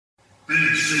In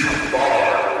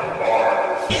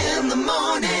the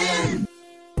morning.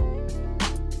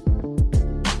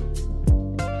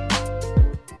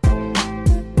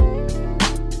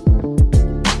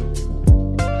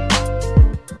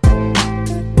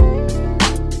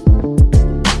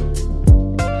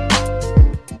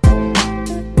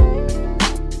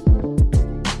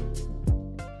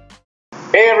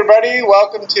 Hey everybody,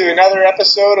 welcome to another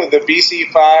episode of the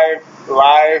BC5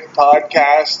 Live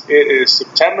podcast. It is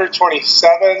September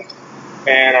 27th,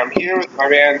 and I'm here with my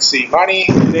man C Money.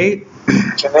 Hey.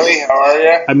 Charlie, how are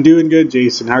you? I'm doing good,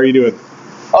 Jason. How are you doing?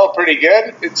 Oh, pretty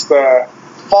good. It's the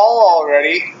fall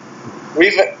already.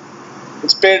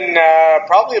 It's been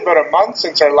probably about a month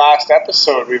since our last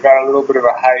episode. We've had a little bit of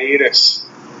a hiatus.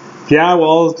 Yeah,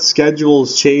 well,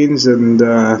 schedules changed, and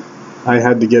I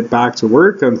had to get back to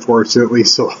work, unfortunately,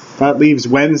 so that leaves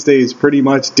Wednesdays pretty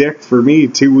much dicked for me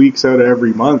 2 weeks out of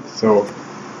every month. So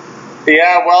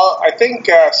yeah, well, I think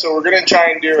so we're going to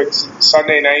try and do it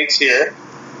Sunday nights here.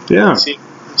 Yeah.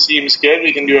 Seems good.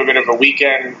 We can do a bit of a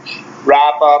weekend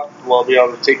wrap-up. We'll be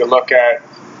able to take a look at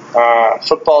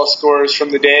football scores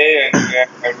from the day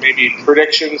and maybe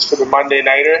predictions for the Monday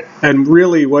nighter. And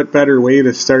really, what better way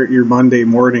to start your Monday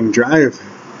morning drive?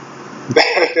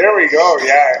 There we go,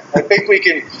 yeah. I think we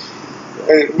can...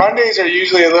 Mondays are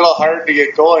usually a little hard to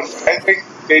get going. I think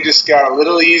they just got a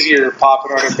little easier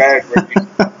popping out of bed when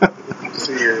you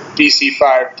listen to your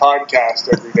BC5 podcast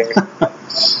every day.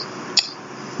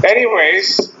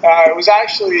 Anyways, it was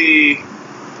actually...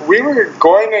 We were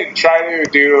going to try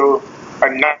to do a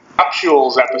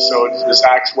nuptials episode for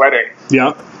Zach's wedding.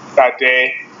 Yeah. That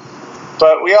day.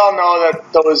 But we all know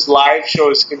that those live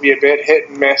shows can be a bit hit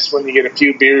and miss when you get a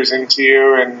few beers into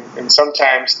you, and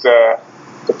sometimes the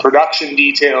production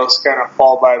details kind of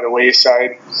fall by the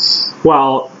wayside.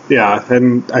 Well, yeah,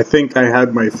 and I think I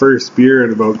had my first beer at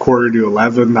about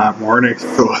 11:45 that morning.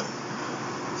 So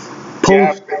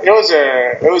yeah,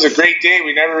 it was a great day.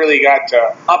 We never really got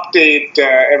to update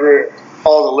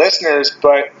all the listeners,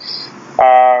 but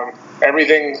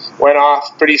everything went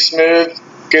off pretty smooth.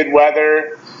 Good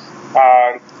weather.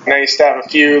 Nice to have a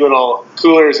few little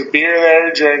coolers of beer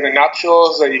there during the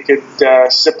nuptials that you could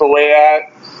sip away at.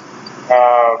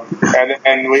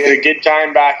 And we had a good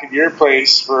time back at your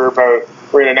place we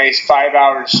had a nice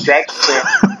 5-hour stretch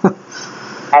to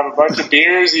have a bunch of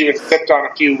beers, even sipped on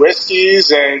a few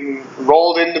whiskeys, and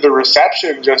rolled into the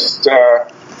reception just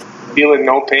feeling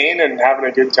no pain and having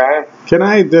a good time. Can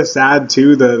I just add,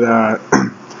 too, that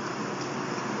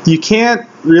you can't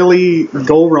really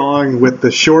go wrong with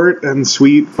the short and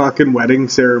sweet fucking wedding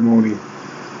ceremony.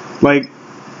 Like,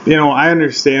 you know, I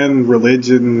understand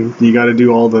religion, you gotta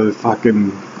do all the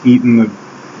fucking eating the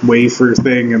wafer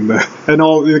thing and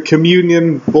all the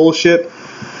communion bullshit.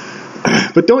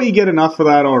 But don't you get enough of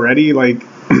that already? Like,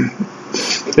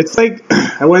 it's like,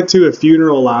 I went to a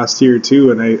funeral last year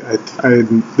too, and I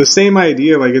the same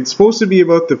idea, like, it's supposed to be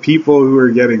about the people who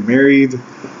are getting married,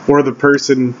 or the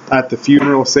person at the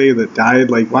funeral, say, that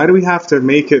died. Like, why do we have to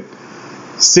make it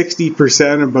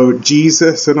 60% about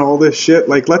Jesus and all this shit?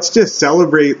 Like, let's just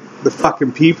celebrate the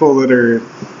fucking people that are,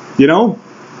 you know?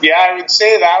 Yeah, I would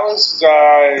say that was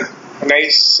a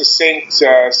nice, succinct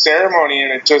ceremony,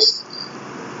 and it just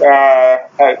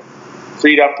had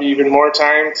freed up even more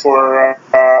time for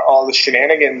all the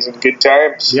shenanigans and good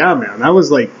times. Yeah, man, that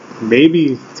was like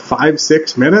maybe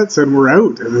 5-6 minutes, and we're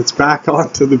out, and it's back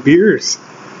onto the beers.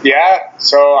 Yeah,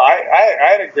 so I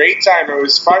had a great time. It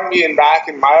was fun being back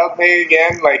in Mild Bay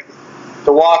again, like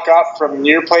the walk up from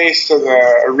your place to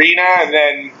the arena and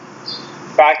then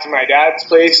back to my dad's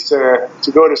place to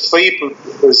go to sleep.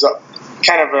 It was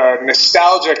kind of a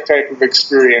nostalgic type of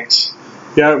experience.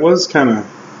 Yeah, it was kind of...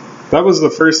 That was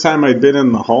the first time I'd been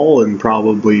in the hall in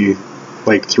probably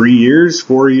like 4 years.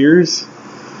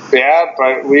 Yeah,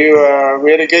 but we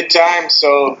had a good time,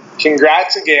 so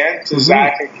congrats again to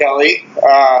Zach and Kelly.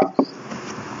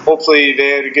 Hopefully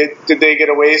did they get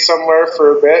away somewhere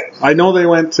for a bit? I know they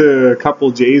went to a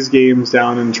couple Jays games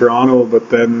down in Toronto, but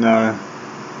then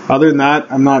other than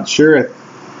that, I'm not sure.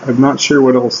 I'm not sure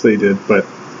what else they did, but...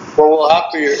 Well, we'll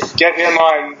have to get him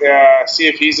on, see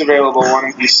if he's available one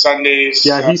of these Sundays.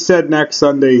 Yeah, he said next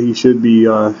Sunday he should be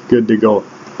good to go.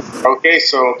 Okay,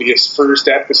 so it'll be his first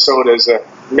episode as a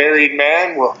married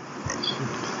man.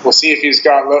 We'll see if he's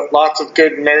got lots of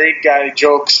good married guy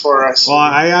jokes for us. Well,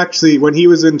 I actually, when he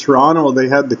was in Toronto, they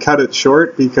had to cut it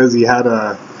short because he had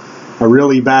a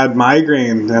really bad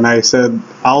migraine, and I said,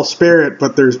 I'll spare it,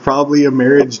 but there's probably a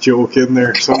marriage joke in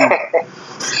there somewhere.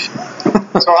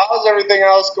 So how's everything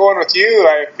else going with you?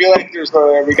 I feel like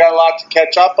we got a lot to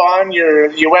catch up on.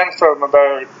 You went from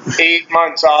about 8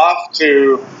 months off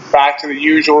to back to the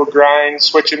usual grind,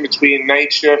 switching between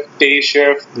night shift, day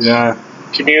shift,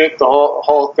 commute, the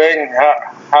whole thing.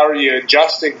 How are you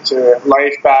adjusting to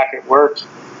life back at work?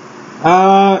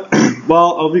 Well,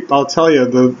 I'll tell you,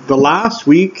 the last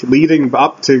week leading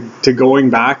up to going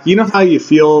back, you know how you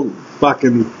feel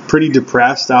fucking pretty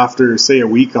depressed after, say, a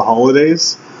week of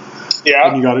holidays?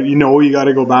 Yeah. And you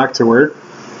gotta go back to work.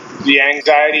 The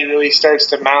anxiety really starts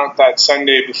to mount that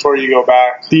Sunday before you go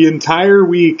back. The entire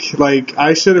week, like,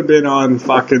 I should have been on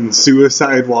fucking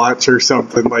suicide watch or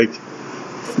something. Like,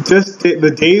 just the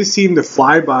days seemed to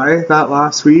fly by that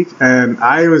last week, and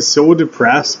I was so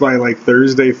depressed by, like,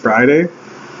 Thursday, Friday.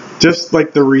 Just,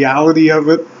 like, the reality of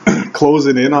it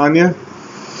closing in on you.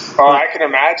 Oh, I can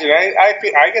imagine.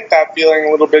 I get that feeling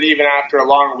a little bit even after a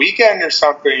long weekend or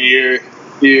something. You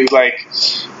like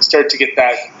start to get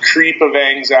that creep of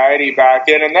anxiety back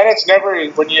in, and then it's never,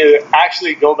 when you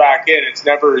actually go back in, it's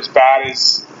never as bad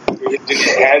as you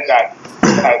had that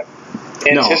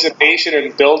anticipation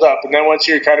and build up, and then once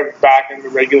you're kind of back in the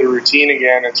regular routine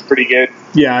again, it's pretty good.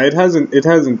 Yeah, it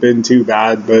hasn't been too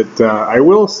bad, but I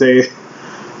will say,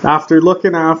 after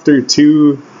looking after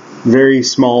 2 very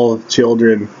small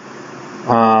children,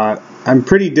 I'm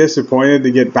pretty disappointed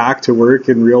to get back to work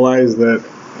and realize that,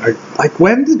 like,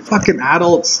 when did fucking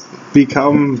adults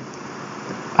become,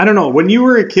 I don't know, when you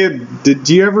were a kid, did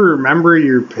you ever remember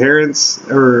your parents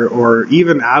or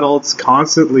even adults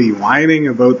constantly whining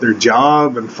about their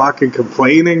job and fucking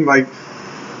complaining? Like,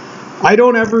 I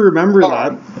don't ever remember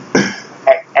that.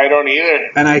 I don't either.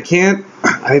 And I can't,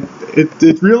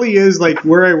 it really is, like,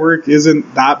 where I work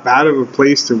isn't that bad of a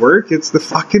place to work. It's the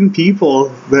fucking people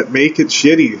that make it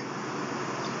shitty.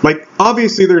 Like,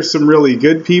 obviously there's some really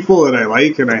good people that I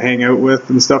like and I hang out with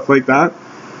and stuff like that.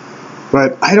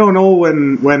 But I don't know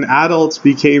when adults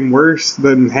became worse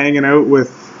than hanging out with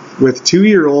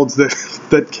 2-year-olds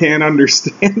that can't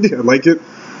understand you. Like,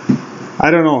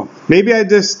 I don't know. Maybe I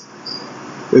guess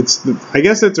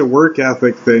it's a work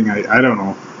ethic thing. I don't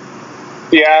know.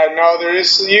 Yeah, no,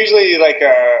 there's usually, like,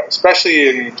 especially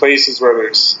in places where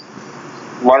there's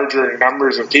larger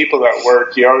numbers of people that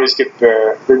work, you always get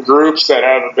the groups that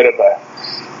have a bit of a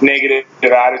negative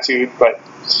attitude. But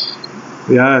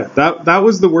yeah, that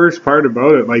was the worst part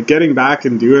about it. Like, getting back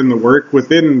and doing the work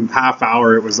within half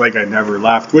hour, it was like I never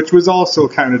left, which was also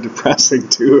kind of depressing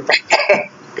too.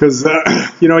 Because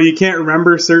you can't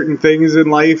remember certain things in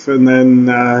life, and then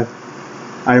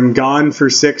I'm gone for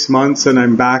 6 months and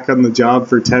I'm back on the job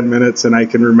for 10 minutes and I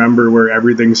can remember where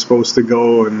everything's supposed to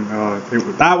go, and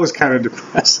that was kind of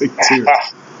depressing too.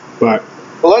 But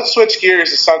well, let's switch gears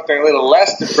to something a little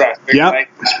less depressing. Yep. Like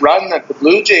this run that the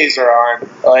Blue Jays are on.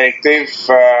 Like, they're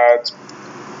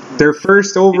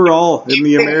first overall in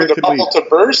the American League. The bubble to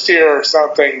burst here or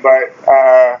something, but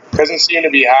doesn't seem to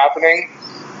be happening.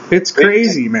 It's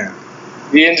crazy, man.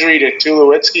 The injury to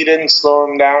Tulowitzki didn't slow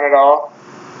him down at all.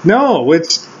 No,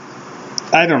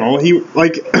 I don't know.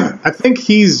 I think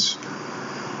he's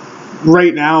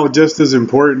right now just as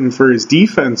important for his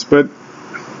defense, but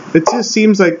it just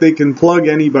seems like they can plug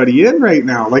anybody in right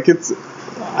now. Like,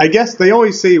 I guess they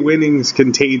always say winning's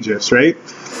contagious, right?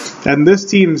 And this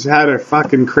team's had a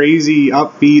fucking crazy,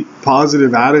 upbeat,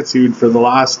 positive attitude for the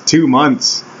last 2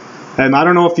 months. And I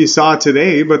don't know if you saw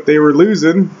today, but they were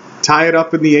losing, tie it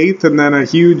up in the 8th, and then a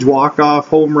huge walk-off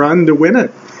home run to win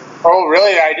it. Oh,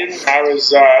 really? I didn't. I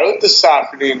was out this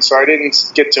afternoon, so I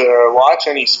didn't get to watch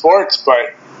any sports.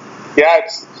 But yeah,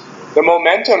 the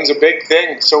momentum's a big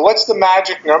thing. So what's the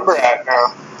magic number at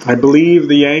now? I believe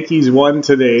the Yankees won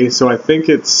today, so I think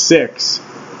it's 6.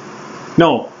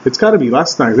 No, it's got to be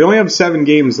less than that. They only have 7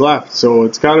 games left, so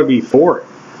it's got to be 4.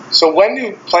 So when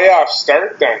do playoffs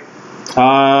start then?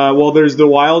 Well, there's the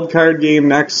wild card game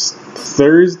next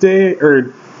Thursday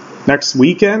or next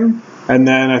weekend. And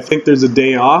then I think there's a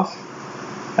day off.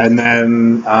 And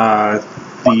then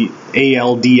the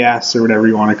ALDS, or whatever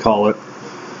you want to call it,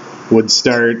 would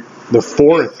start the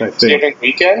 4th, I think. Thanksgiving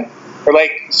weekend? Or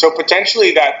so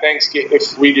potentially that Thanksgiving,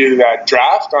 if we do that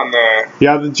draft on the...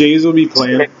 Yeah, the Jays will be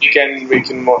playing. Weekend,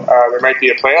 there might be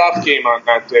a playoff game on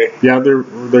that day. Yeah,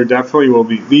 there definitely will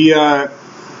be. The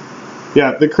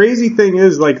crazy thing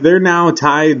is, like, they're now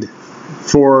tied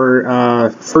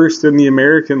for first in the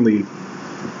American League.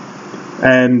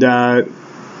 And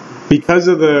because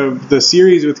of the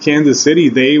series with Kansas City,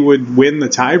 they would win the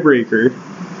tiebreaker.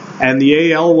 And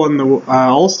the AL won the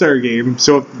All-Star game.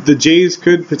 So the Jays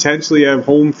could potentially have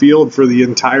home field for the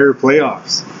entire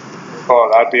playoffs.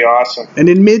 Oh, that'd be awesome. And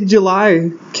in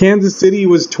mid-July, Kansas City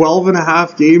was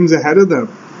 12.5 games ahead of them.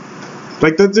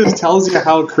 Like, that just tells you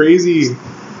how crazy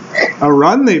a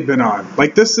run they've been on.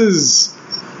 Like,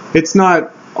 it's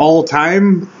not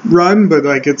all-time run, but,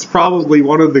 like, it's probably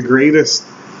one of the greatest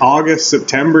August,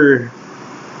 September,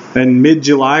 and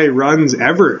mid-July runs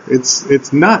ever.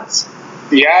 It's nuts.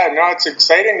 Yeah, no, it's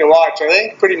exciting to watch. I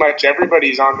think pretty much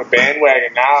everybody's on the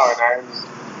bandwagon now, and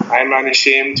I'm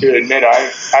unashamed to admit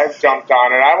I've jumped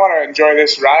on it. I want to enjoy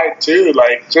this ride too,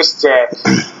 like just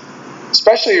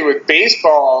especially with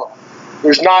baseball.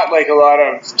 There's not like a lot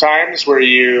of times where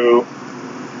you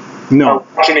are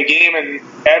watching a game and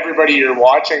everybody you're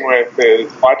watching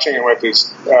it with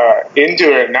is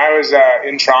into it. And I was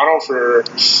in Toronto for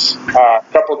a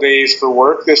couple days for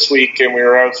work this week, and we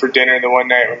were out for dinner the one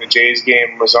night when the Jays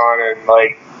game was on, and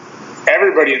like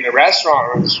everybody in the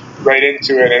restaurant was right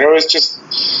into it, and it was just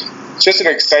an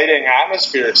exciting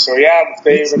atmosphere. So yeah,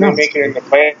 when they make it in the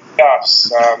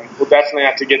playoffs, we'll definitely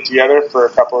have to get together for a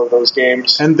couple of those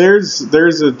games. And there's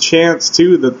a chance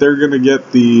too that they're going to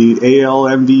get the AL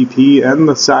MVP and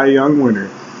the Cy Young winner.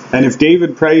 And if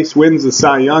David Price wins the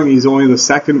Cy Young, he's only the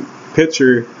second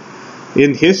pitcher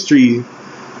in history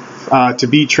to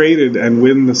be traded and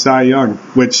win the Cy Young,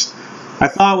 which I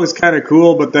thought was kind of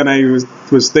cool. But then I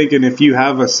was thinking, if you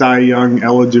have a Cy Young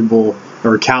eligible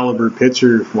or caliber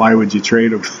pitcher, why would you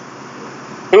trade him?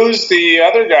 Who's the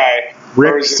other guy?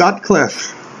 Rick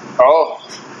Sutcliffe. Oh.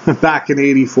 Back in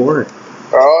 '84.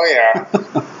 Oh, yeah.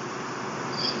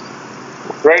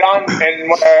 Right on.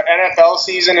 And NFL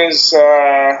season is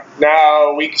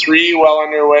now week 3, well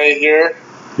underway here.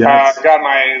 Yes. Got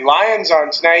my Lions on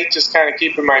tonight, just kind of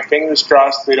keeping my fingers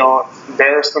crossed they don't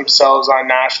embarrass themselves on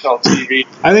national TV.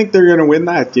 I think they're going to win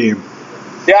that game.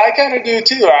 Yeah, I kind of do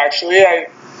too, actually.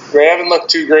 They haven't looked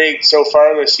too great so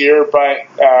far this year, but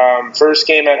first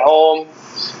game at home.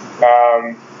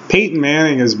 Peyton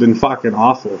Manning has been fucking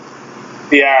awful.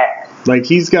 Yeah. Like,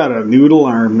 he's got a noodle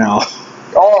arm now.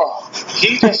 Oh,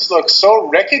 he just looks so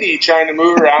rickety trying to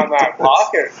move around that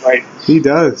pocket. Like, he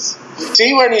does.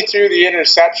 See when he threw the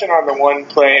interception on the one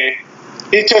play,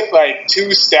 he took like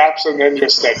 2 steps and then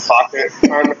just said, "Fuck it,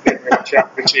 I'm not going to try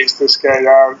to chase this guy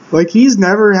down." Like, he's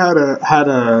never had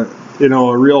a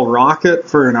real rocket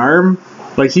for an arm.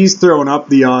 Like, he's thrown up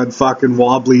the odd fucking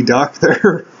wobbly duck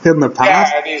there in the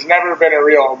past. Yeah, and he's never been a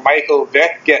real Michael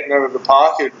Vick getting out of the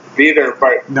pocket either.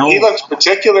 But he looks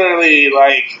particularly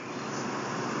like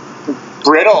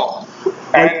brittle.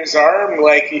 And his arm,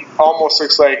 like, he almost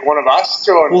looks like one of us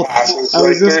throwing passes. I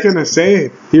was just going to say,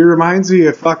 he reminds me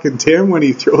of fucking Tim when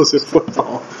he throws a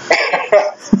football.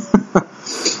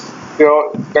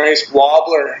 Nice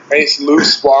wobbler, nice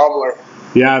loose wobbler.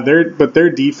 Yeah, their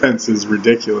defense is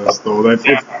ridiculous, though.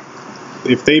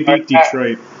 If they beat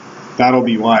Detroit, that'll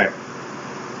be why.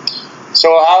 So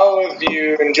how have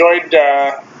you enjoyed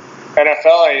NFL?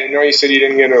 I know you said you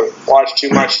didn't get to watch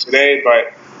too much today,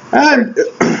 but...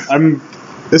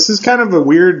 This is kind of a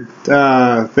weird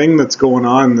thing that's going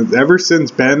on. Ever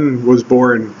since Ben was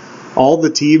born, all the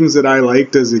teams that I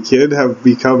liked as a kid have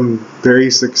become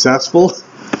very successful.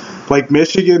 Like,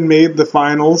 Michigan made the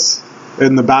finals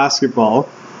in the basketball.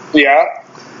 Yeah.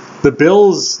 The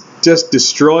Bills just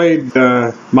destroyed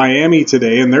Miami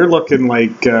today, and they're looking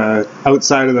like,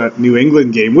 outside of that New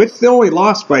England game, which they only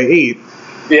lost by 8.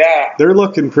 Yeah. They're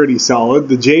looking pretty solid.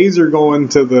 The Jays are going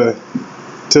to the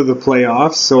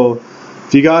playoffs, so...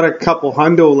 If you got a couple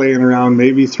hundo laying around,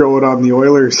 maybe throw it on the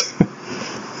Oilers.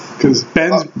 Because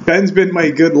Ben's been my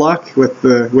good luck with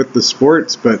the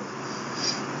sports, but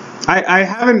I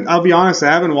haven't. I'll be honest,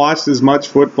 I haven't watched as much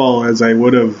football as I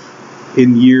would have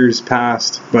in years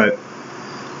past. But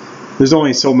there's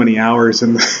only so many hours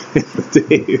in the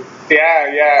day.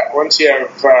 Yeah. Once you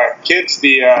have kids,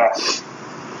 the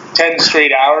 10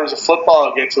 straight hours of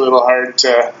football gets a little hard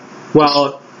to.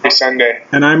 Well. Sunday.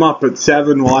 And I'm up at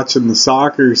 7 watching the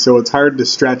soccer, so it's hard to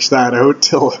stretch that out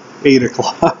till 8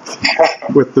 o'clock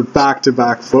with the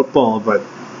back-to-back football. But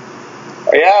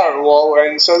yeah, well,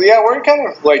 and so we're kind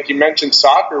of like you mentioned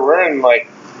soccer. We're in like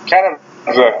kind of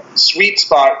the sweet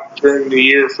spot during the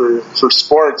year for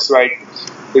sports. Like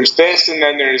there's this, and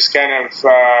then there's kind of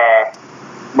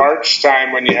March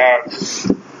time when you have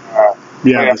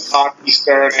hockey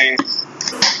starting,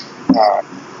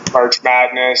 March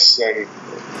Madness, and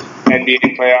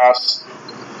NBA playoffs.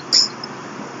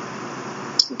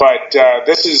 But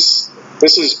this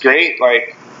is great.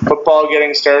 Like football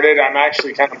getting started. I'm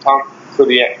actually kind of pumped for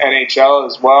the NHL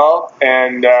as well,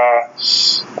 and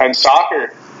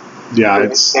soccer. Yeah,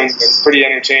 it's pretty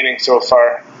entertaining so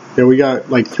far. Yeah, we got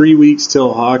like 3 weeks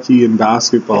till hockey and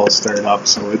basketball start up,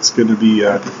 so it's going to be.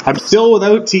 I'm still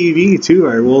without TV too.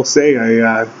 I will say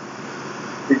You're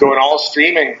going all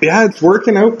streaming. Yeah, it's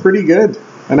working out pretty good.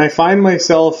 And I find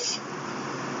myself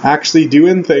actually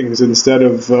doing things instead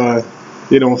of,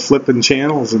 flipping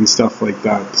channels and stuff like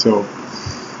that. So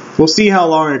we'll see how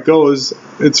long it goes.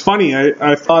 It's funny,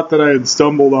 I thought that I had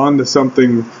stumbled onto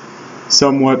something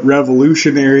somewhat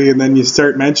revolutionary, and then you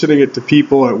start mentioning it to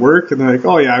people at work, and they're like,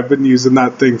 oh yeah, I've been using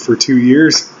that thing for 2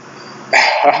 years.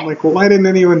 I'm like, well, why didn't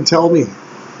anyone tell me?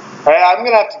 I'm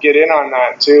going to have to get in on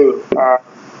that too.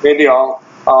 Maybe I'll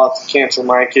have to cancel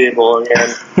my cable again.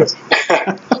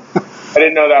 I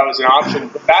didn't know that was an option.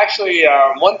 But actually,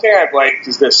 one thing I've liked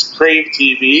is this Crave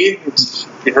TV.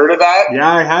 Have you heard of that? Yeah,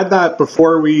 I had that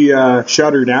before we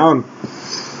shut her down.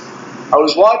 I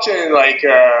was watching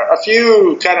a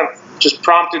few kind of just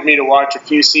prompted me to watch a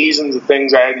few seasons of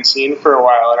things I hadn't seen for a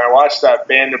while, and I watched that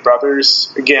Band of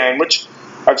Brothers again, which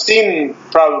I've seen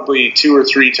probably 2 or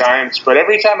 3 times, but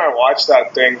every time I watch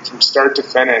that thing from start to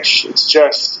finish, it's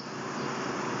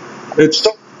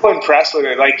so impressed with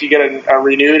it. Like, you get a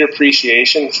renewed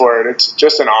appreciation for it. It's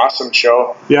just an awesome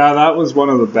show. Yeah, that was one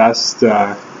of the best.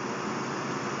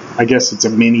 I guess it's a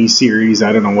mini series.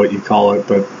 I don't know what you call it,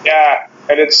 but yeah,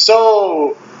 and there's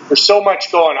so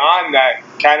much going on that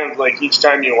kind of like each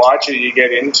time you watch it, you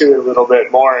get into it a little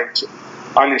bit more and to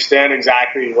understand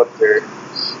exactly what they're.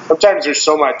 Sometimes there's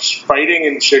so much fighting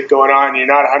and shit going on, you're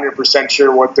not 100%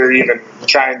 sure what they're even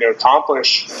trying to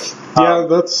accomplish.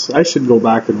 Yeah, I should go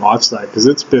back and watch that, because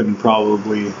it's been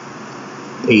probably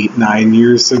 8-9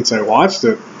 years since I watched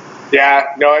it.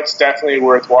 Yeah, no, it's definitely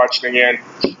worth watching again.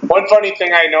 One funny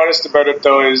thing I noticed about it,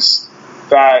 though, is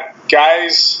that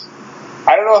guys,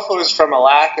 I don't know if it was from a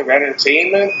lack of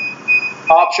entertainment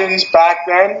options back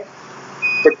then,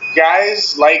 but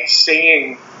guys liked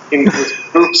singing with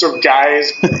groups of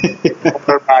guys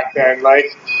back then.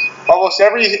 Like, almost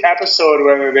every episode,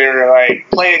 whether they were like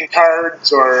playing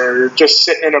cards or just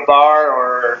sitting in a bar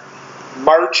or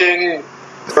marching,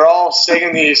 they're all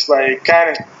singing these like kind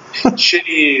of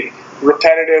shitty,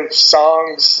 repetitive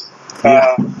songs.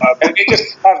 And they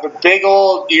just have the big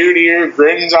old ear-to-ear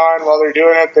grins on while they're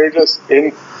doing it. They're just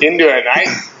into it. And I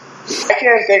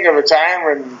can't think of a time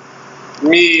when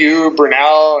me, you,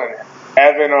 Brunel, and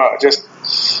Evan just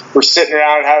were sitting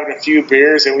around having a few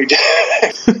beers and we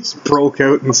just broke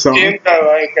out in song.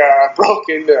 Broke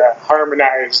into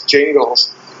harmonized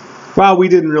jingles. Well, we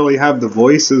didn't really have the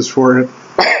voices for it.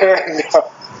 No.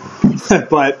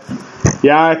 But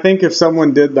yeah, I think if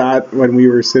someone did that when we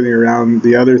were sitting around,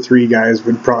 the other 3 guys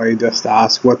would probably just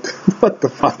ask, what the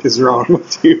fuck is wrong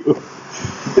with you?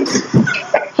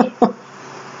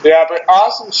 Yeah, but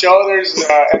awesome show. There's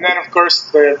and then of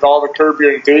course all the Curb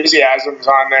Your Enthusiasms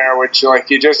on there, which like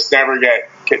you just never get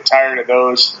tired of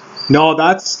those. No,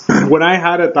 that's when I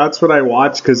had it. That's what I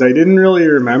watched, because I didn't really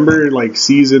remember like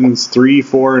seasons 3,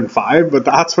 4, and 5. But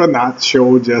that's when that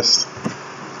show just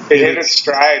hit its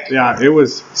stride. Yeah, it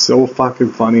was so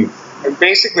fucking funny. And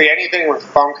basically anything with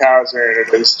Funkhauser in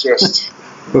it is just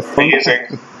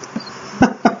amazing.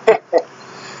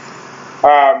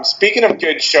 Speaking of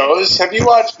good shows, have you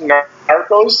watched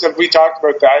Narcos? Have we talked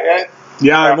about that yet?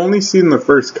 Yeah, I've only seen the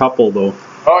first couple, though.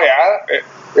 Oh, yeah?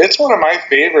 It's one of my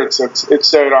favorites.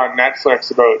 It's out on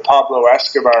Netflix about Pablo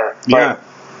Escobar. Yeah.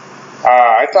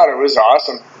 I thought it was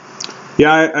awesome.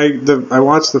 Yeah, I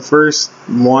watched the first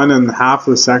one and half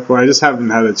of the second one. I just haven't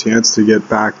had a chance to get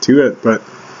back to it, but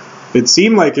it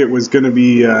seemed like it was going to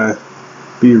be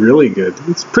really good.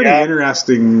 It's pretty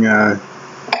interesting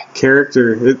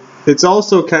character. It's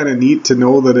also kind of neat to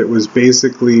know that it was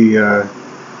basically, fair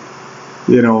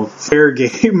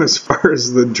game as far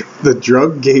as the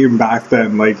drug game back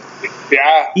then. Like,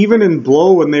 yeah, even in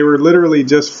Blow, when they were literally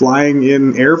just flying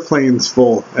in airplanes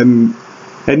full, and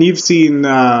you've seen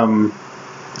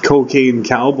Cocaine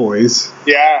Cowboys,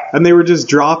 yeah, and they were just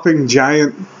dropping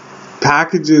giant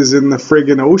packages in the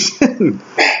friggin' ocean.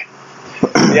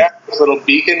 Yeah, there's little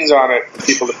beacons on it for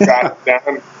people to track it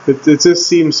down. It just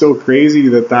seems so crazy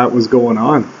that was going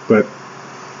on. But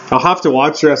I'll have to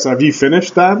watch the rest. Have you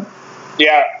finished that?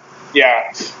 Yeah.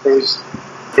 It was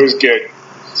good.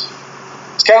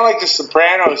 It's kind of like The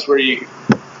Sopranos, where you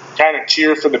kind of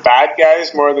cheer for the bad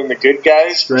guys more than the good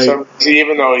guys. For some reason,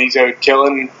 even though he's out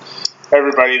killing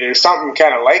everybody, there's something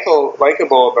kind of likable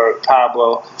about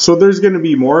Pablo. So there's going to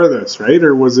be more of this, right?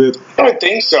 Or was it? I would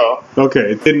think so.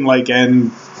 Okay, it didn't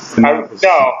end. Okay. I don't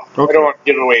want to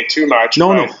give away too much.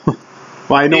 No.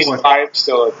 Well, I know he's alive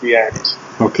still at the end.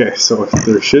 Okay, so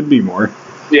there should be more.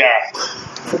 Yeah.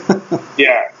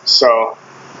 Yeah. So,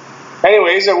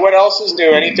 anyways, what else is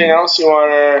new? Anything else you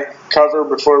want to cover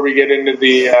before we get into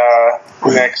the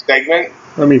next segment?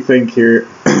 Let me think here.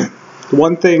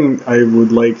 One thing I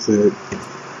would like to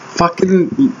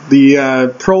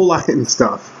the pro line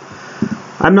stuff.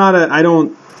 I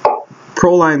don't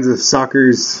Proline's a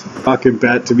sucker's fucking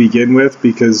bet to begin with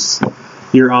because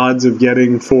your odds of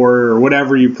getting 4 or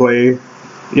whatever you play,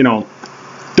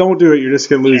 don't do it. You're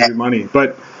just going to lose your money.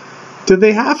 But do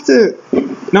they have to,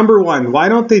 number one, why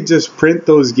don't they just print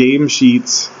those game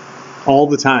sheets all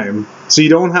the time so you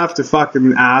don't have to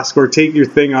fucking ask or take your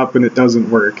thing up and it doesn't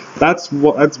work? That's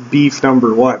beef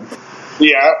number one.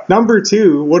 Yeah. Number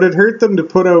two, would it hurt them to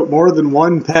put out more than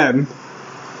one pen?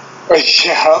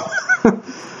 Yeah.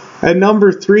 And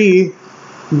number three,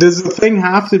 does the thing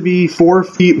have to be 4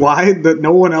 feet wide that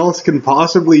no one else can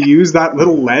possibly use that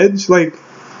little ledge? Like,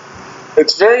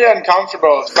 it's very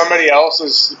uncomfortable if somebody else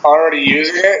is already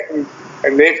using it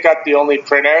and they've got the only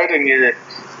printout and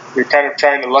you're kind of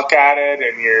trying to look at it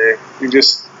and you're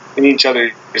just in each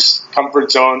other's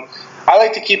comfort zone. I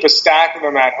like to keep a stack of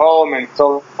them at home and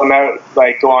fill them out,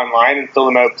 like go online and fill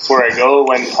them out before I go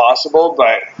when possible,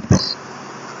 but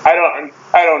I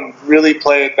don't really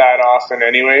play it that often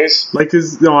anyways.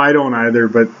 No, I don't either,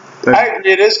 but I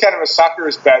agree, it is kind of a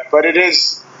sucker's bet, but it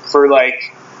is for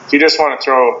like, if you just want to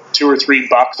throw $2 or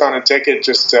 $3 on a ticket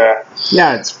just to...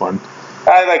 Yeah, it's fun.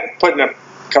 I like putting a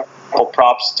couple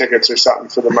props tickets or something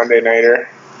for the Monday nighter.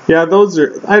 Yeah, those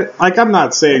are... I'm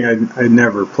not saying I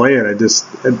never play it.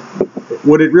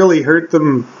 Would it really hurt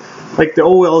them? Like the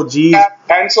OLG... That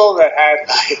pencil that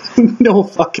had no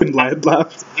fucking lead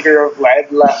left. Liter of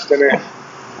lead left in it.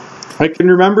 I can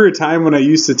remember a time when I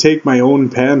used to take my own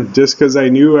pen just because I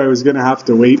knew I was going to have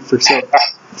to wait for some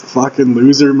fucking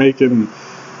loser making...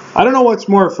 I don't know what's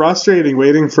more frustrating,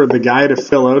 waiting for the guy to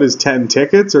fill out his 10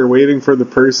 tickets or waiting for the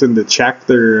person to check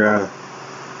their,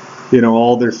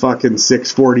 all their fucking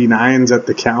 649s at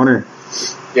the counter.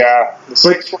 Yeah, the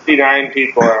 649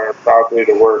 people are probably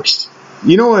the worst.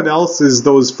 You know what else is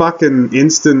those fucking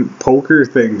instant poker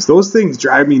things? Those things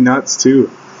drive me nuts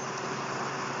too.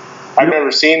 I've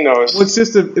never seen those. Well, it's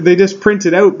just they just print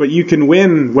it out, but you can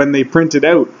win when they print it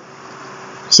out.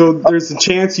 So there's a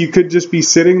chance you could just be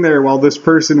sitting there while this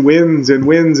person wins and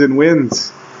wins and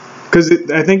wins. Because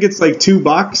I think it's like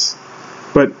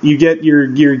 $2, but you get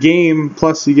your game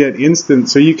plus you get instant.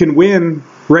 So you can win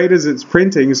right as it's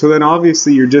printing. So then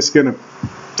obviously you're just going to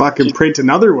fucking print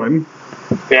another one.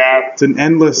 Yeah. It's an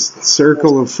endless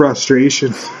circle of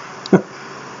frustration.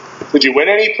 Did you win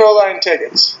any Proline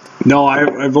tickets? No,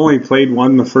 I've only played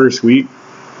one the first week.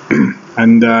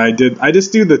 And I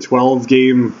just do the 12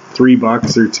 game $3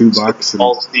 or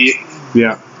 $2.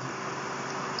 Yeah.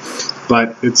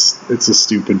 But it's a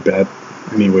stupid bet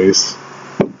anyways.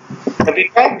 Have you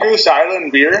tried Goose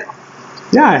Island beer?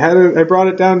 Yeah, I brought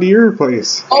it down to your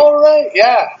place. Oh right,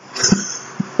 yeah.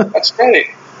 That's great.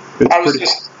 When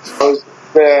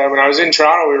I was in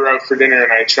Toronto, we were out for dinner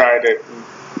and I tried it.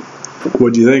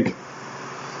 What'd you think?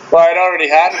 Well, I'd already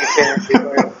had it apparently.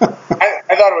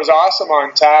 I thought it was awesome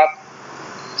on tap.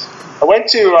 I went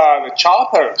to the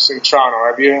Chop House in Toronto.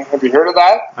 Have you heard of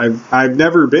that? I've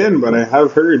never been, but I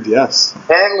have heard, yes.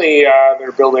 Apparently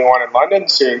they're building one in London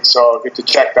soon, so I'll get to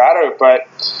check that out. But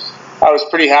I was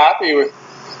pretty happy with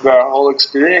the whole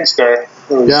experience there.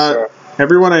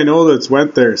 Everyone I know that's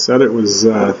went there said it was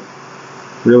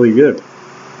really good.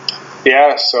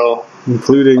 Yeah, so...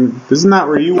 Including... Isn't that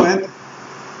where you went?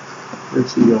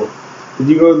 Where'd you go? Did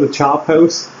you go to the Chop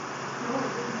House?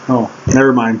 Oh,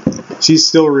 never mind. She's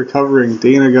still recovering.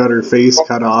 Dana got her face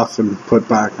cut off and put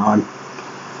back on.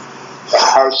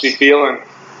 How's she feeling?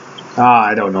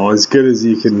 I don't know. As good as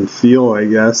you can feel, I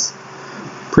guess.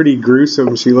 Pretty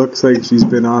gruesome. She looks like she's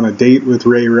been on a date with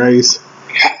Ray Rice.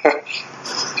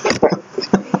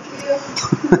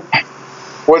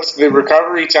 What's the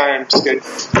recovery time?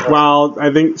 Well,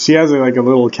 I think she has a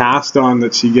little cast on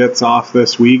that she gets off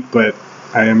this week, but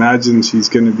I imagine she's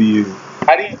going to be...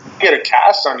 How do you get a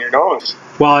cast on your nose?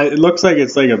 Well, it looks like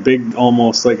it's like a big,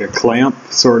 almost like a clamp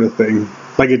sort of thing.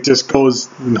 Like it just goes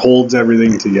and holds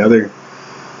everything together.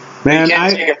 Man, you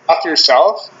can't take it off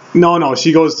yourself? No,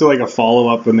 she goes to a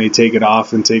follow-up and they take it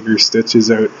off and take her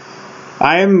stitches out.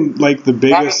 I am the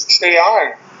biggest... How does it stay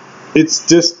on? It's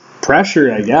just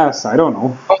pressure, I guess. I don't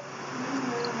know.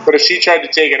 But if she tried to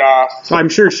take it off... I'm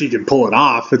sure she can pull it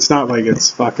off. It's not like it's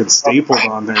fucking stapled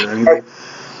on there or anything.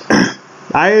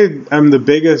 I am the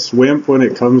biggest wimp when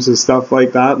it comes to stuff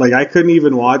like that. I couldn't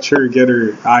even watch her get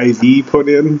her IV put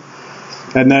in.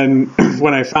 And then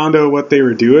when I found out what they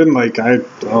were doing,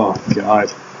 oh,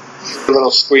 God. A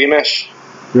little squeamish.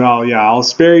 Well, yeah, I'll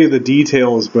spare you the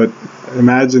details, but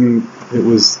imagine it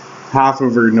was half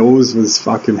of her nose was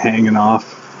fucking hanging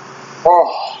off.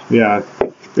 Oh. Yeah.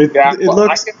 It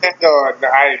looks... I can handle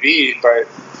an IV, but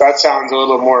that sounds a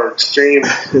little more extreme.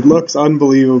 It looks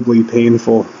unbelievably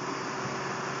painful.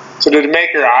 So did it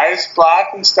make her eyes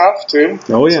black and stuff too?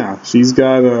 Oh yeah, she's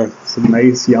got some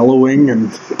nice yellowing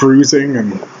and bruising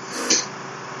and.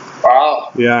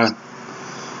 Wow. Yeah.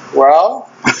 Well,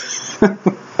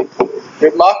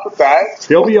 good luck with that.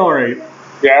 He'll be all right.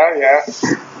 Yeah.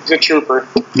 He's a trooper.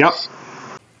 Yep.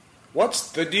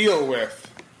 What's the deal with?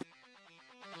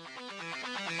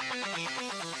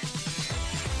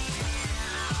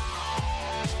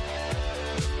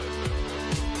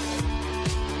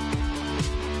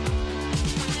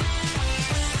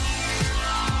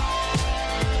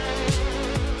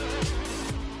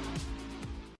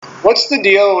 What's the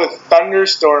deal with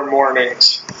thunderstorm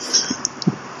warnings?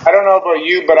 I don't know about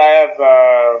you, but I have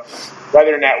a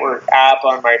Weather Network app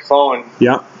on my phone.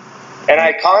 Yeah. And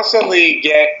I constantly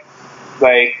get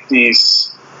like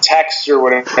these texts or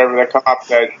whatever that come up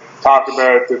that talk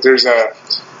about that there's a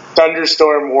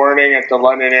thunderstorm warning at the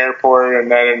London airport,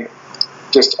 and then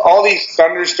just all these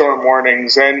thunderstorm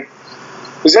warnings. And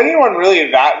is anyone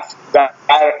really that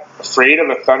afraid of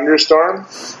a thunderstorm?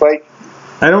 Like,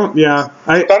 I don't. Yeah.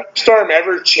 Has thunderstorm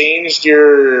ever changed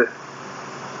your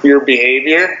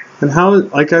behavior? And how?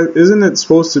 Like, isn't it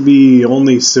supposed to be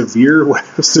only severe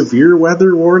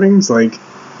weather warnings? Like,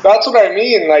 that's what I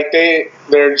mean. Like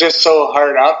they're just so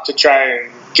hard up to try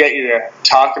and get you to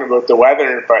talking about the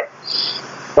weather, but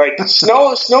like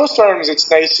snowstorms, it's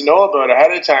nice to know about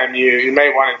ahead of time. You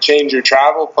might want to change your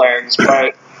travel plans,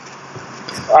 but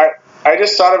I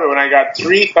just thought of it when I got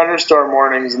 3 thunderstorm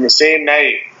warnings in the same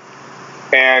night,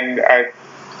 and I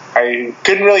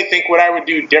couldn't really think what I would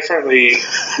do differently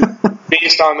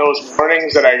based on those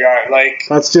warnings that I got. Like,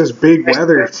 that's just big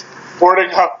weather.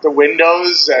 Boarding up the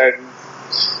windows and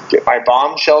get my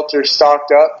bomb shelter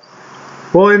stocked up.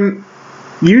 Well, and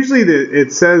usually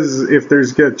it says if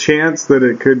there's a chance that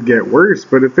it could get worse,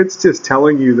 but if it's just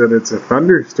telling you that it's a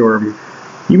thunderstorm,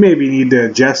 you maybe need to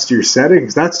adjust your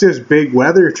settings. That's just big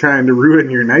weather trying to ruin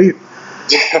your night.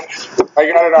 I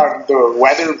got it on the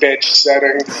weather bitch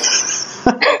setting.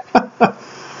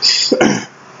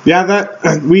 Yeah, that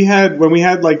when we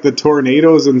had like the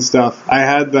tornadoes and stuff, I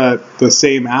had the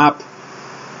same app,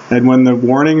 and when the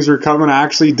warnings were coming, I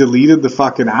actually deleted the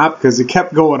fucking app because it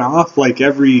kept going off like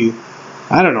every,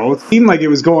 I don't know, it seemed like it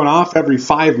was going off every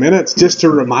 5 minutes just to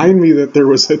remind me that there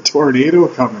was a tornado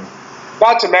coming.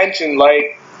 Not to mention,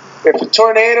 like, if a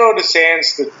tornado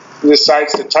decides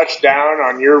to touch down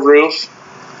on your roof,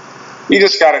 you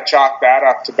just gotta chalk that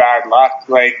up to bad luck.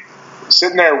 Like,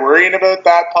 sitting there worrying about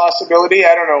that possibility,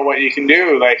 I don't know what you can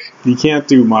do. Like, you can't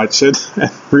do much. It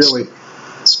really.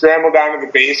 Scramble down to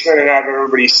the basement and have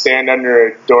everybody stand under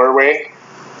a doorway.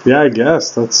 Yeah, I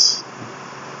guess that's.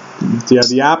 Yeah,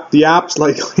 the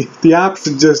app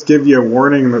should just give you a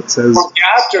warning that says. Well, the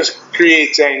app just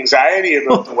creates anxiety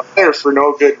about the weather for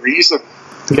no good reason.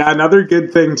 Yeah, another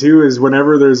good thing too is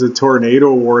whenever there's a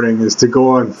tornado warning is to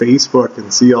go on Facebook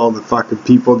and see all the fucking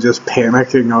people just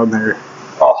panicking on there.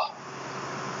 Oh.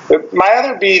 My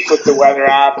other beef with the weather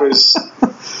app is,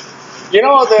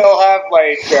 they'll have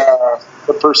like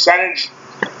the percentage.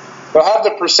 They'll have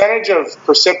the percentage of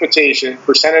precipitation,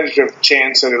 percentage of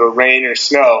chance that it'll rain or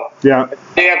snow. Yeah.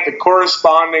 They have the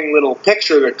corresponding little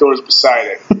picture that goes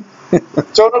beside it.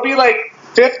 So it'll be like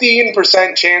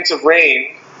 15% chance of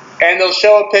rain, and they'll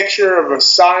show a picture of a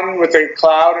sun with a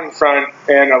cloud in front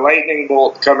and a lightning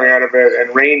bolt coming out of it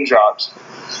and raindrops.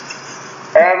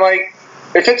 And I'm like,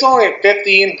 if it's only a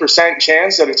 15%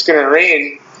 chance that it's going to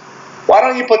rain, why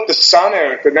don't you put the sun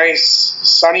out, the nice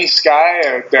sunny sky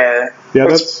out there? Yeah,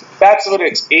 that's what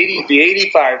it's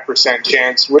 85%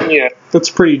 chance, wouldn't you? That's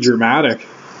pretty dramatic.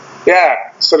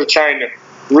 Yeah, instead of trying to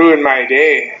ruin my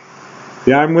day.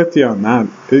 Yeah, I'm with you on that.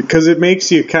 Because it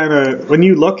makes you kind of, when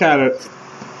you look at it,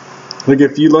 like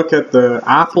if you look at the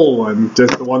Apple one,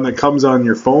 just the one that comes on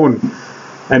your phone,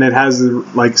 and it has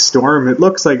like storm, it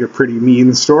looks like a pretty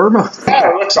mean storm out there.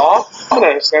 Yeah, it looks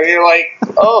ominous, and you're like,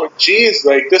 oh geez,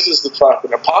 like this is the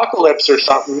fucking apocalypse or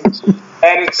something.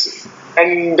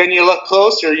 And then you look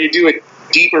closer, you do a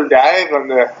deeper dive on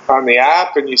the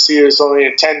app, and you see there's only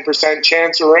a 10%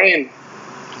 chance of rain.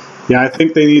 Yeah, I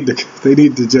think they need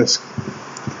to just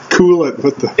cool it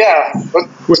with the. Yeah,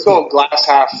 let's go glass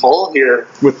half full here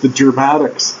with the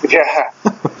dramatics. Yeah.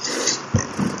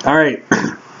 All right.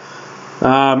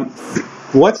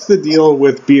 What's the deal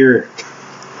with beer?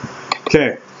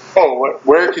 Okay. Oh,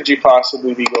 where could you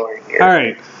possibly be going here? All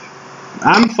right.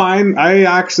 I'm fine. I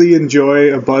actually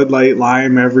enjoy a Bud Light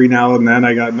Lime every now and then.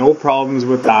 I got no problems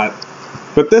with that.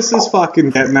 But this is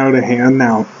fucking getting out of hand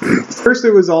now. First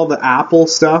it was all the apple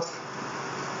stuff.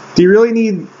 Do you really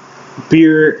need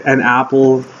beer and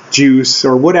apple juice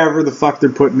or whatever the fuck they're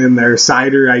putting in there,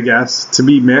 cider I guess, to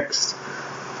be mixed?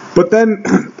 But then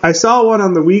I saw one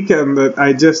on the weekend that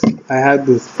I had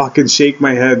to fucking shake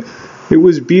my head. It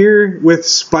was beer with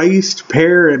spiced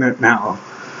pear in it now.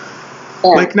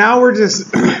 Like now we're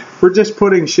just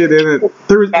putting shit in it.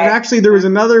 There was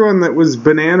another one that was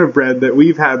banana bread that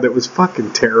we've had that was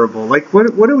fucking terrible. Like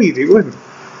what are we doing?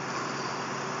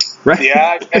 Right?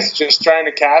 Yeah, I guess just trying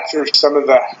to capture some of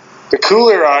the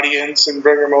cooler audience and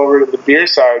bring them over to the beer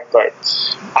side, but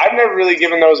I've never really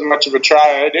given those much of a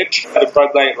try. I did try the Bud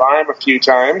Light Lime a few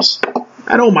times.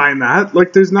 I don't mind that.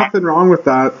 Like, there's nothing wrong with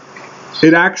that.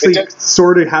 It actually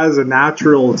sort of has a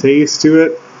natural taste to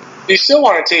it. You still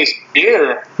want to taste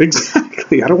beer.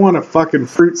 Exactly. I don't want a fucking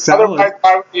fruit salad. Otherwise,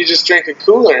 why would you just drink a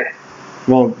cooler?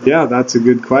 Well, yeah, that's a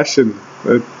good question.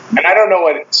 And I don't know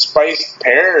what spiced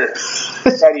pear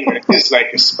is,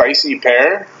 like a spicy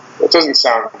pear. That doesn't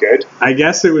sound good. I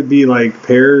guess it would be like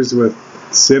pears with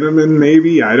cinnamon,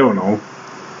 maybe. I don't know.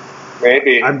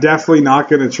 Maybe. I'm definitely not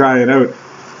going to try it out.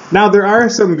 Now, there are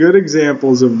some good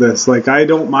examples of this. Like, I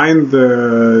don't mind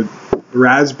the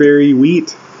raspberry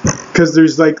wheat because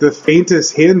there's like the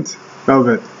faintest hint of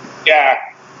it. Yeah.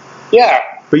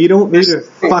 Yeah. But you don't need a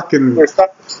fucking... There's some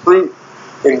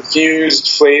fruit-infused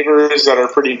flavors that are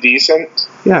pretty decent.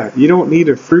 Yeah, you don't need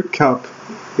a fruit cup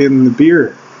in the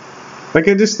beer. Like,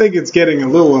 I just think it's getting a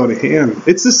little out of hand.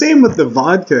 It's the same with the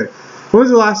vodka. When was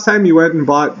the last time you went and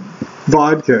bought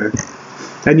vodka?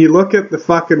 And you look at the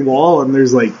fucking wall and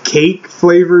there's like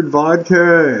cake-flavored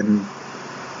vodka and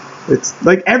it's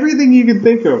like everything you can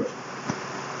think of.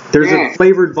 There's a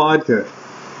flavored vodka.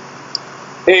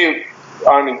 Hey,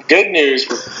 on good news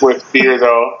with beer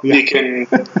though, you can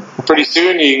pretty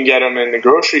soon you can get them in the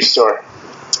grocery store.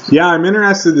 Yeah, I'm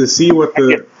interested to see what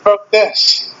the... About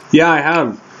this. Yeah, I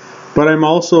have. But I'm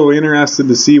also interested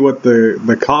to see what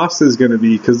the cost is going to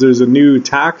be because there's a new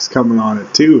tax coming on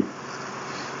it too.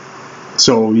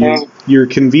 So your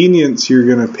convenience, you're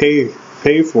going to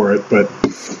pay for it, but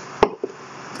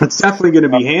it's definitely going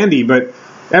to be handy. But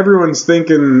everyone's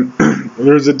thinking,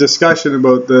 there's a discussion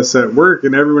about this at work,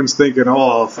 and everyone's thinking,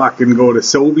 oh, I'll fucking go to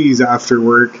Sobeys after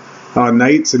work on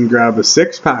nights and grab a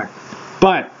 6-pack.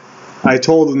 But I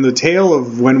told them the tale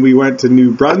of when we went to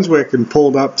New Brunswick and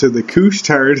pulled up to the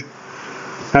Couche-Tard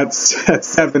at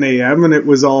 7 a.m. and it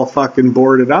was all fucking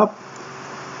boarded up.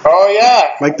 Oh,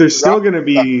 yeah. Like, there's still going to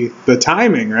be the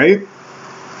timing, right?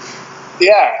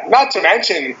 Yeah, not to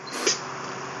mention,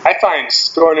 I find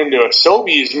going into a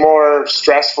Sobeys more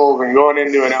stressful than going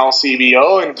into an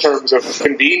LCBO in terms of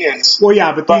convenience. Well,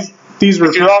 yeah, but these were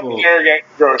if you're up there getting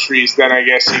groceries, then I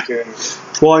guess you can...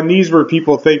 Well, and these were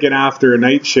people thinking after a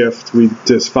night shift, we'd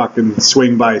just fucking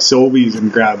swing by Sobeys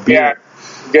and grab beer. Yeah,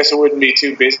 I guess it wouldn't be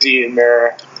too busy in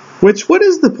there. What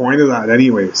is the point of that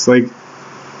anyways? Like,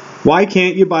 why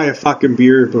can't you buy a fucking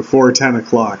beer before 10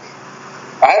 o'clock?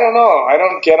 I don't know. I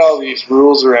don't get all these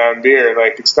rules around beer.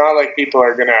 Like, it's not like people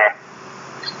are going to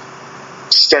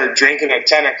start drinking at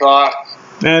 10 o'clock.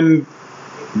 And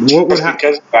what would happen?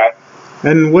 Because of that.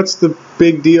 And what's the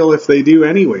big deal if they do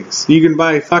anyways? You can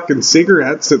buy fucking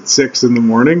cigarettes at 6 in the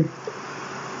morning.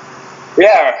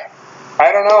 Yeah.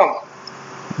 I don't know.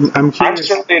 I'm curious.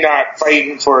 I'm certainly not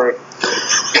fighting for it.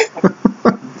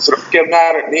 So don't get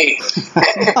mad at me.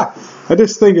 I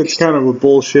just think it's kind of a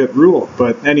bullshit rule.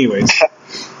 But anyways.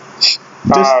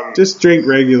 Just drink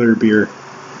regular beer.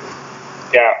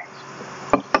 Yeah.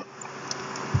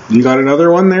 You got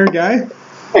another one there, guy?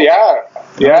 Yeah.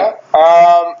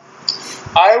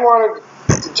 I wanted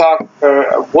to talk,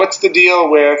 what's the deal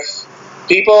with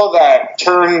people that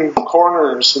turn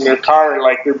corners in their car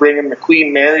like they're bringing the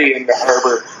Queen Mary into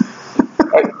harbor?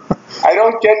 I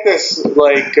don't get this,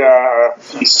 like,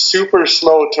 these super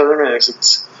slow turners.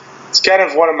 It's kind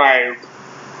of one of my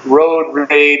road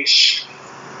rage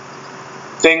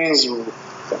things,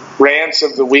 rants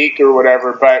of the week or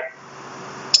whatever, but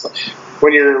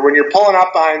when you're pulling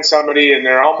up behind somebody and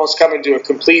they're almost coming to a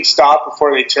complete stop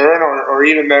before they turn, or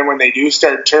even then when they do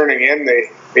start turning in,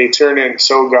 they turn in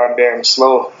so goddamn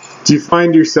slow. Do you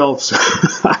find yourself...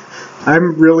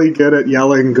 I'm really good at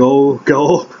yelling, go,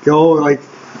 like...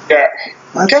 Yeah.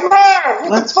 Come on!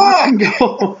 Let's fucking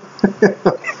go!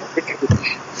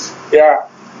 Yeah.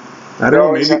 I don't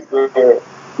know, maybe... have to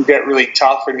get really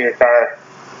tough in your car.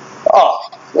 Oh,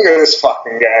 look at this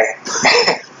fucking guy.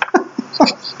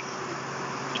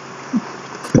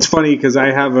 It's funny because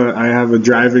I have a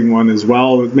driving one as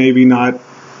well that maybe not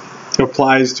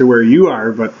applies to where you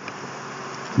are, but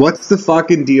what's the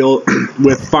fucking deal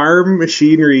with farm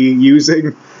machinery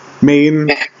using main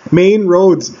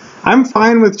roads? I'm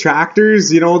fine with tractors,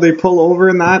 they pull over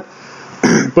and that,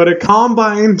 but a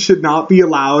combine should not be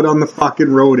allowed on the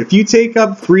fucking road. If you take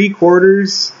up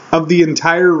 3/4 of the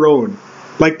entire road,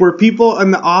 Like where people on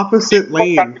the opposite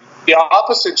lane, the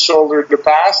opposite shoulder to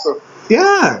pass them.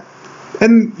 Yeah,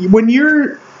 and when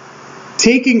you're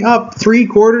taking up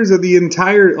 3/4 of the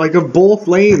entire, like, of both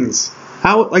lanes,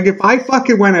 how, like, if I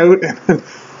fucking went out and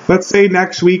let's say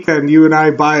next weekend you and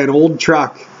I buy an old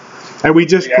truck and we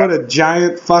just put a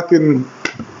giant fucking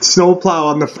snowplow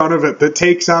on the front of it that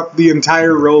takes up the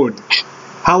entire road,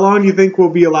 how long do you think we'll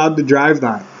be allowed to drive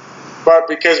that? But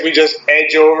because we just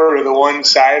edge over to the one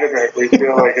side of it, we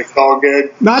feel like it's all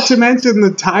good. Not to mention the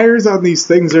tires on these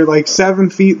things are like 7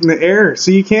 feet in the air,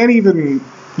 so you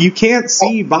can't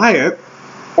see by it.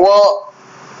 Well,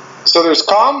 so there's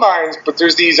combines, but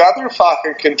there's these other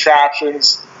fucking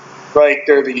contraptions, like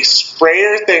they're these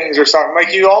sprayer things or something.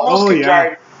 Like you almost can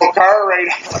drive a car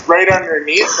right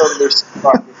underneath them. They're so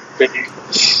fucking big.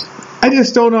 I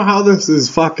just don't know how this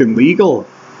is fucking legal.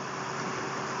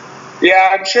 Yeah,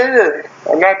 I'm sure.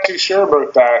 I'm not too sure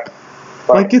about that.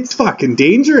 Like, it's fucking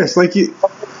dangerous. Like,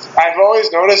 I've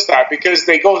always noticed that because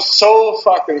they go so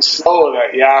fucking slow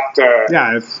that you have to...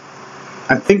 Yeah,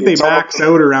 I think they max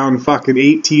out around fucking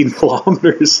 18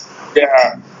 kilometers.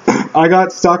 Yeah. I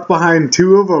got stuck behind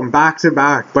 2 of them back to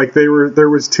back. Like, there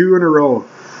was 2 in a row.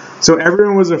 So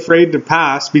everyone was afraid to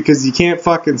pass because you can't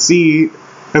fucking see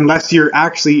unless you're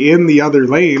actually in the other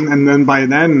lane, and then by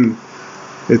then...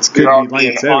 It's could be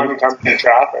lights out.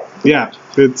 Traffic. Yeah,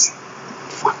 it's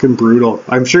fucking brutal.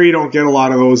 I'm sure you don't get a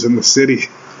lot of those in the city.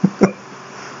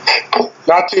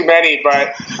 Not too many,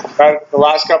 but the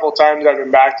last couple of times I've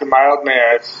been back to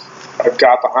Mildmay, I've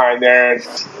got behind there, and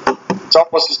it's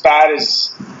almost as bad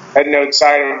as heading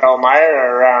outside of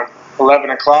Elmira around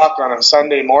 11 o'clock on a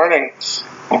Sunday morning,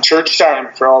 church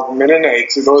time for all the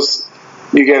Mennonites. Those.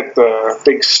 You get the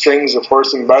big strings of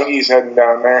horse and buggies heading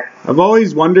down there. I've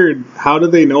always wondered, how do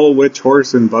they know which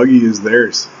horse and buggy is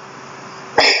theirs?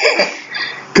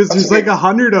 Because there's like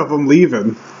 100 of them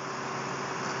leaving.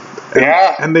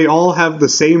 And they all have the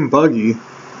same buggy.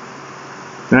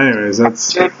 Anyways,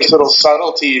 that's... There's little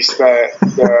subtleties that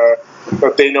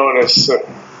they notice.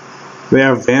 They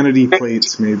have vanity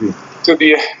plates, maybe. To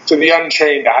the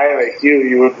untrained eye like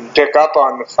you wouldn't pick up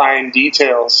on the fine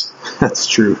details. That's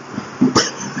true.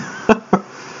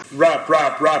 Wrap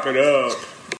it up.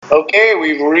 Okay,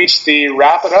 we've reached the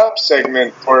wrap it up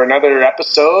segment for another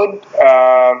episode.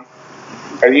 I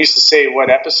used to say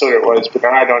what episode it was, but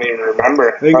now I don't even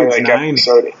remember. I think it's like 9.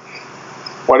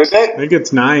 What is it? I think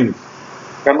it's 9.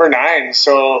 Number 9.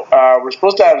 So we're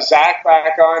supposed to have Zach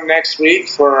back on next week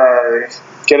for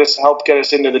help get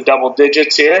us into the double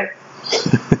digits here.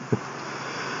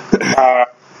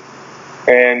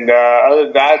 And other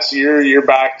than that, so you're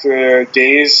back to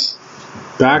days.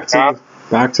 Back to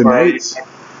nights.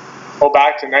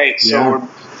 Back to nights. Yeah.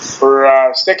 So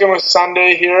we're sticking with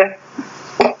Sunday here.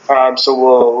 So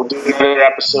we'll do another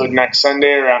episode next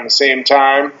Sunday around the same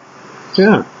time.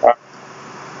 Yeah.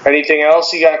 Anything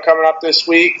else you got coming up this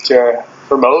week to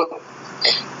promote?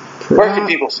 Where can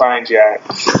people find you at?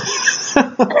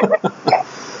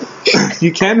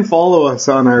 You can follow us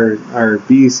on our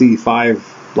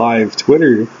BC5 Live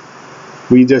Twitter.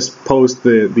 We just post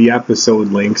the episode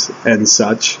links and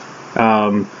such.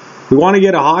 We want to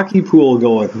get a hockey pool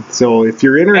going, so if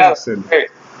you're interested,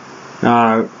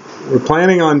 we're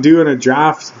planning on doing a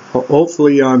draft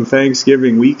hopefully on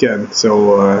Thanksgiving weekend.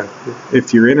 So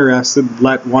if you're interested,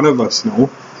 let one of us know.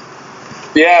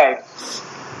 Yeah.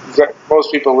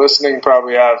 Most people listening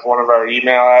probably have one of our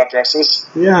email addresses.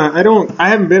 Yeah, I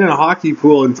haven't been in a hockey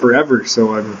pool in forever,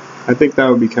 so I think that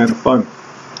would be kind of fun.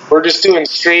 We're just doing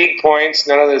straight points,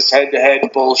 none of this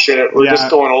head-to-head bullshit. We're just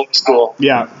going old school.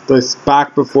 Yeah, this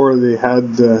back before they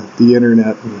had the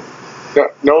internet.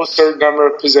 No certain number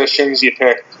of positions. You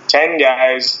pick 10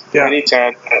 guys, any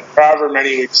 10, however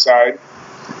many we decide.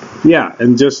 Yeah,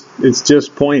 and it's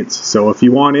just points. So if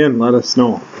you want in, let us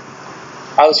know.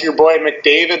 How's your boy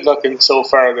McDavid looking so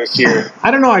far this year?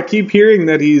 I don't know. I keep hearing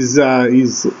that he's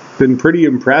been pretty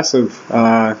impressive.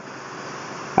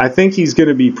 I think he's going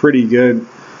to be pretty good.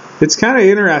 It's kind of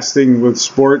interesting with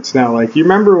sports now. Like, you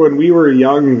remember when we were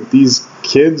young, these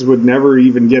kids would never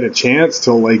even get a chance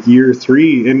till like year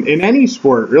 3 in any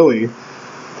sport, really.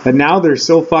 And now they're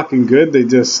so fucking good, they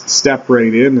just step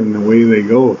right in and away they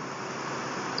go.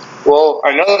 Well,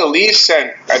 I know the Leafs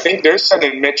I think they're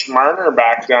sending Mitch Marner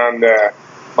back down to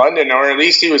London, or at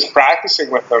least he was practicing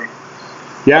with them.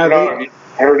 Yeah, have you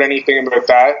heard anything about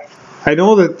that? I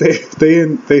know that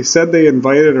they said they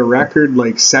invited a record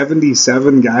like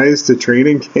 77 guys to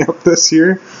training camp this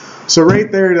year. So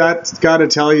right there, that's got to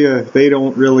tell you they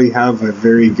don't really have a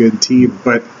very good team.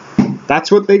 But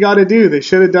that's what they got to do. They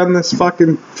should have done this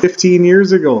fucking 15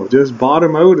 years ago. Just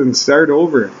bottom out and start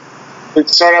over.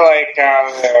 It's sort of like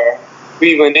the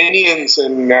Cleveland Indians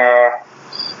in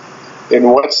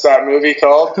what's that movie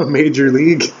called? Major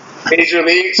League. Major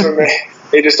League. So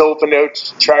they just opened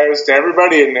out tryouts to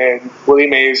everybody, and then Willie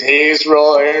Mays Hayes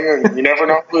roll in, and you never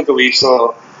know who the Leafs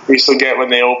will get when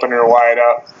they open her wide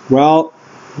up. Well,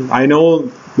 I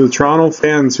know the Toronto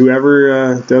fans,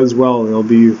 whoever does well, they'll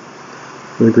be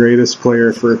the greatest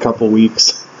player for a couple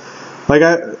weeks. Like,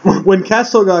 when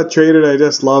Kessel got traded, I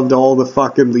just loved all the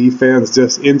fucking Leaf fans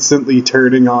just instantly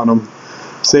turning on him,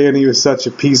 saying he was such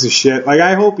a piece of shit. Like,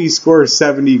 I hope he scores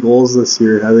 70 goals this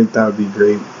year. I think that would be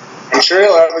great. I'm sure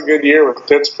he'll have a good year with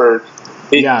Pittsburgh.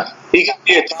 He could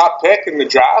be a top pick in the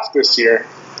draft this year.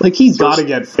 Like, he's got to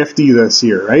get 50 this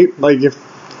year, right? Like,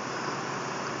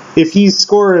 if he's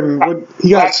scoring...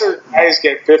 Lesser guys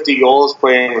get 50 goals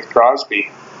playing with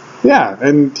Crosby. Yeah,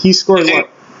 and he scored what?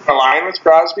 Align with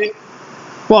Crosby?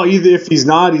 Well, if he's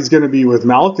not, he's going to be with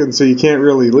Malkin, so you can't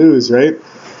really lose, right?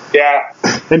 Yeah.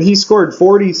 And he scored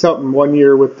 40-something one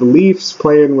year with the Leafs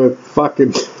playing with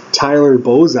fucking Tyler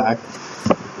Bozak,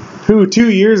 who 2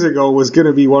 years ago was going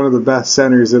to be one of the best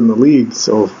centers in the league,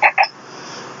 so...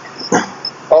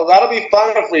 Well, that'll be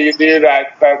fun if we do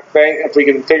that thing, if we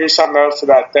can figure something out for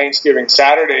that Thanksgiving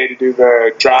Saturday to do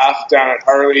the draft down at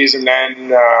Harley's and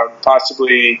then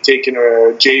possibly taking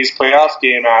a Jays playoff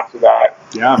game after that.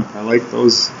 Yeah, I like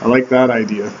those. I like that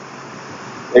idea.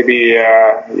 Maybe,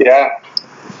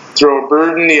 throw a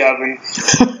bird in the oven.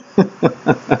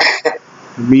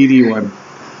 Meaty one.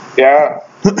 Yeah.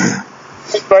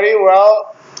 Hey, buddy,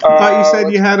 well... I thought you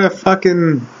said you had a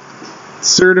fucking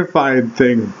certified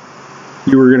thing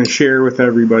you were going to share with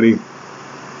everybody. It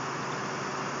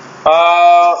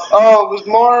was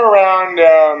more around...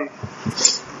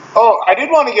 I did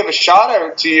want to give a shout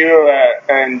out to you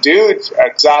and Dude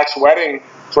at Zach's wedding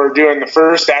for doing the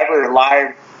first ever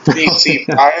live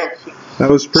BC5. That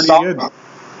was pretty good.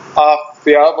 Off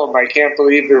the album, I Can't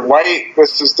Believe You're White.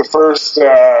 This is the first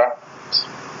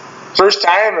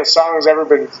time a song has ever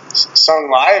been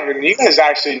sung live, and you guys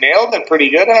actually nailed it pretty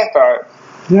good, I thought.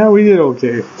 Yeah, we did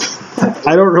okay.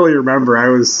 I don't really remember. I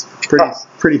was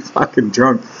pretty fucking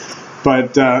drunk.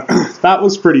 But that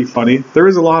was pretty funny. There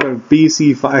was a lot of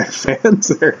BC5 fans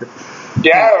there.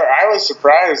 Yeah, I was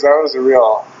surprised. That was a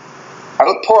real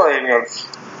outpouring of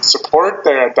support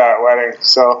there at that wedding.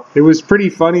 So it was pretty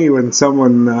funny when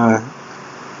someone, I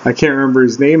can't remember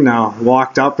his name now,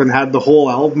 walked up and had the whole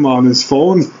album on his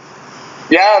phone.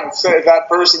 Yeah, so that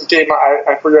person came,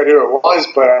 I forgot who it was,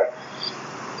 but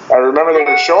I remember they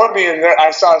were showing me, and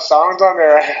I saw songs on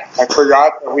there I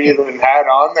forgot that we even had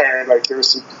on there. Like, there were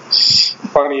some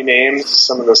funny names,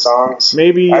 some of the songs.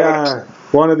 Maybe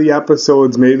one of the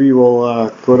episodes, maybe we'll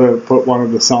put one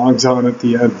of the songs on at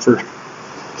the end for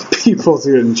people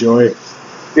to enjoy.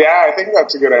 Yeah, I think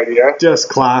that's a good idea. Just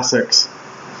classics.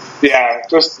 Yeah,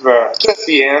 just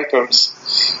the anthems.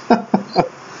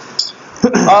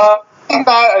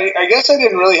 I guess I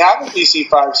didn't really have a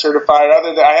BC5 certified,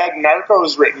 other than I had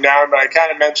Narcos written down, but I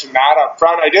kind of mentioned that up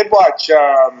front. I did watch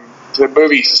the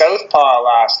movie Southpaw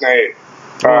last night.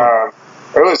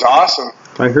 It was awesome.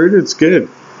 I heard it's good.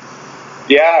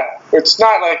 Yeah, it's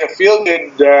not like a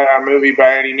feel-good movie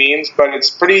by any means, but it's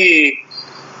pretty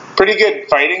good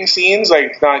fighting scenes,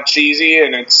 like not cheesy,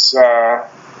 and it's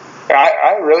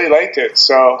I really liked it,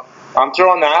 so I'm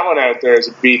throwing that one out there as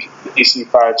a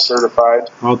BC5 certified.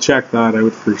 I'll check that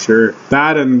out for sure.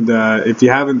 That, and if you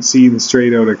haven't seen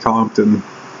Straight Outta Compton.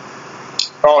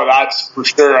 Oh, that's for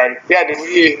sure. I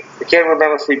can't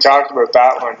remember if we talked about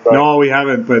that one. But, no, we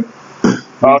haven't, but...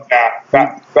 Oh, yeah.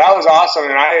 That was awesome,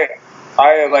 and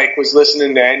I was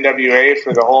listening to NWA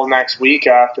for the whole next week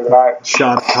after that.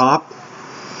 Shot a cop?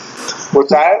 What's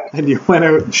that? And you went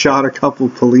out and shot a couple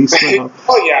policemen up.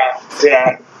 Oh,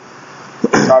 yeah.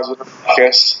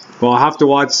 Well, I'll have to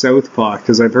watch Southpaw,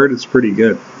 because I've heard it's pretty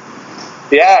good.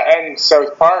 Yeah, and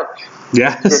South Park.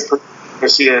 Yes.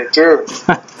 This year, too.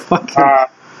 That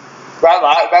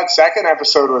second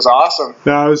episode was awesome.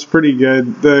 No, it was pretty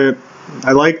good.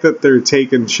 I like that they're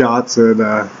taking shots at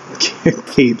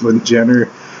Caitlyn Jenner.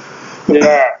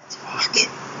 Yeah. Fuck.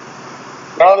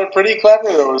 No, they're pretty clever,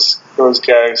 those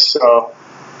guys. So,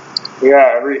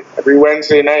 yeah, every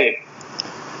Wednesday night.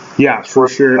 Yeah, for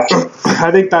sure.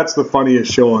 I think that's the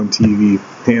funniest show on TV,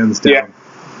 hands down.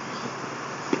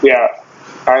 Yeah.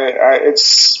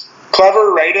 It's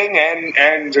clever writing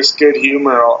and just good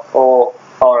humor all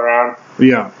around.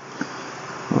 Yeah.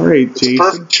 All right,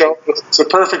 Jason. It's a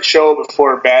perfect show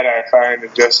before bed, I find,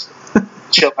 and just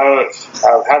chill out,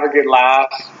 have a good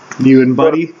laugh. You and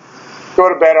Buddy? Go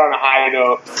to bed on a high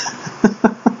note.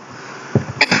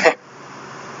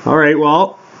 All right,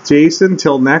 well, Jason,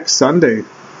 till next Sunday.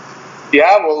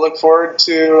 yeah, we'll look forward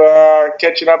to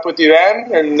catching up with you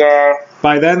then. And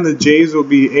by then, the Jays will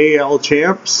be AL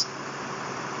champs,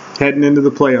 heading into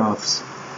the playoffs.